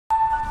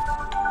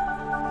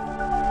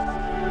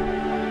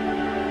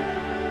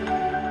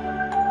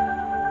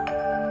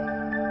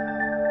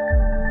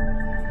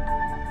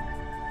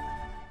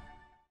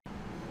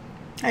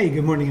Hey,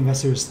 good morning,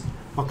 investors.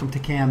 Welcome to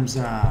KAM's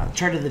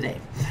chart of the day.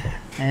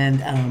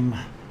 And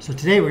so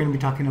today we're going to be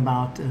talking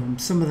about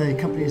some of the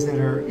companies that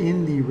are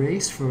in the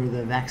race for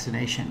the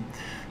vaccination.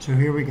 So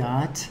here we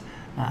got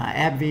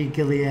AbbVie,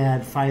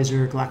 Gilead,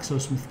 Pfizer,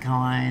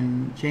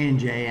 GlaxoSmithKline,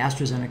 J&J,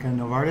 AstraZeneca,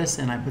 Novartis,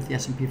 and I put the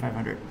S&P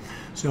 500.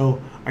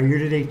 So our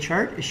year-to-date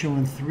chart is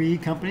showing three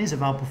companies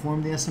have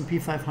outperformed the S&P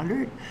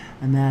 500,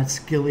 and that's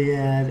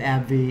Gilead,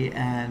 AbbVie,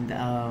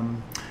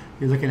 and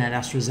you're looking at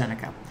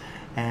AstraZeneca.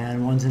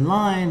 And one's in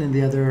line, and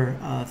the other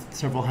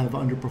several have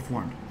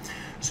underperformed.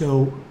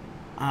 So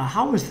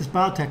how has this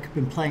biotech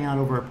been playing out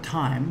over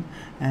time?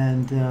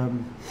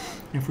 And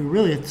if we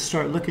really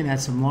start looking at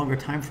some longer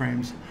time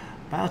frames,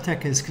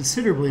 biotech has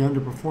considerably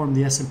underperformed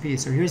the S&P.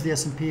 So here's the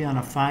S&P on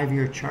a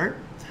 5-year chart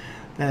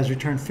that has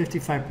returned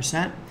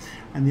 55%.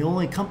 And the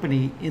only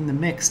company in the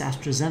mix,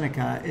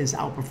 AstraZeneca, is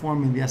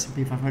outperforming the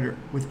S&P 500,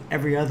 with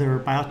every other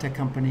biotech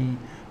company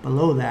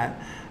below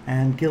that,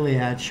 and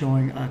Gilead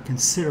showing a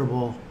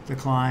considerable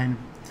decline.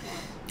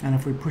 And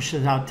if we push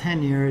this out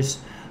 10 years,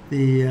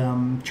 the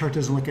chart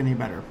doesn't look any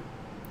better.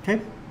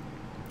 Okay,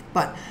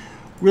 but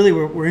really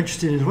what we're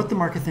interested in is what the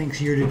market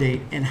thinks year to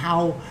date and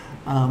how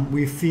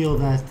we feel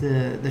that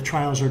the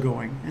trials are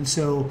going. And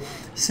so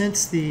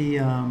since the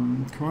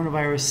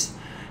coronavirus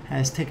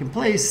has taken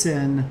place,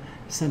 and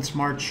since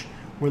March,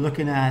 we're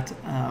looking at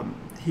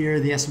here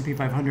the S&P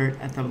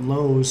 500 at the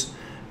lows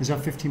is up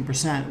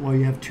 15%. Well,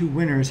 you have two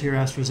winners here,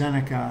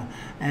 AstraZeneca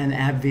and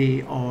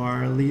AbbVie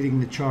are leading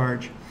the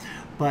charge.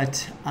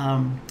 But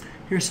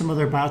here's some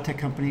other biotech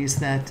companies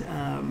that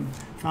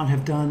found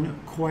have done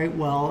quite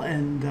well,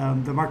 and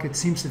the market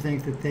seems to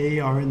think that they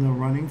are in the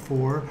running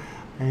for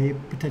a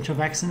potential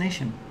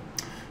vaccination.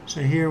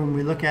 So here, when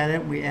we look at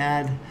it, we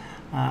add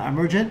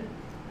Emergent.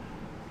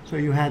 So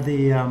you had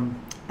the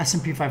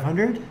S&P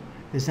 500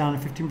 is down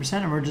to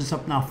 15%. Emergent's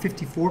up now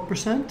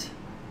 54%.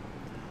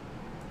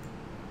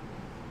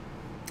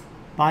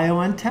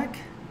 Biotech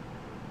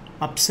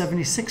up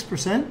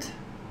 76%.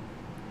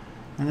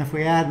 And if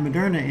we add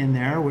Moderna in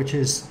there, which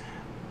is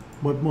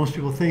what most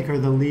people think are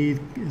the lead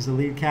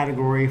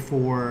category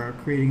for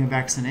creating a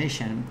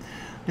vaccination,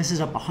 this is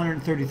up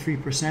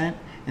 133%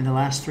 in the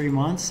last 3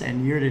 months,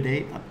 and year to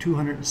date up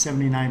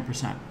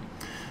 279%.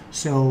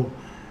 So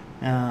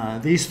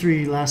these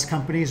three last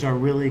companies are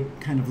really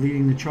kind of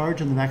leading the charge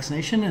in the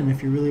vaccination. And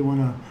if you really want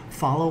to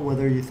follow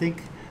whether you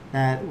think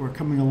that we're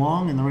coming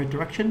along in the right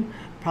direction,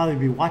 probably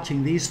be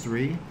watching these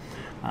three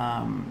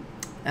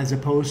as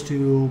opposed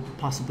to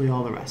possibly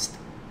all the rest.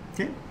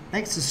 Okay,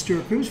 thanks to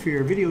Stuart Cruz for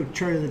your video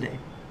chart of the day.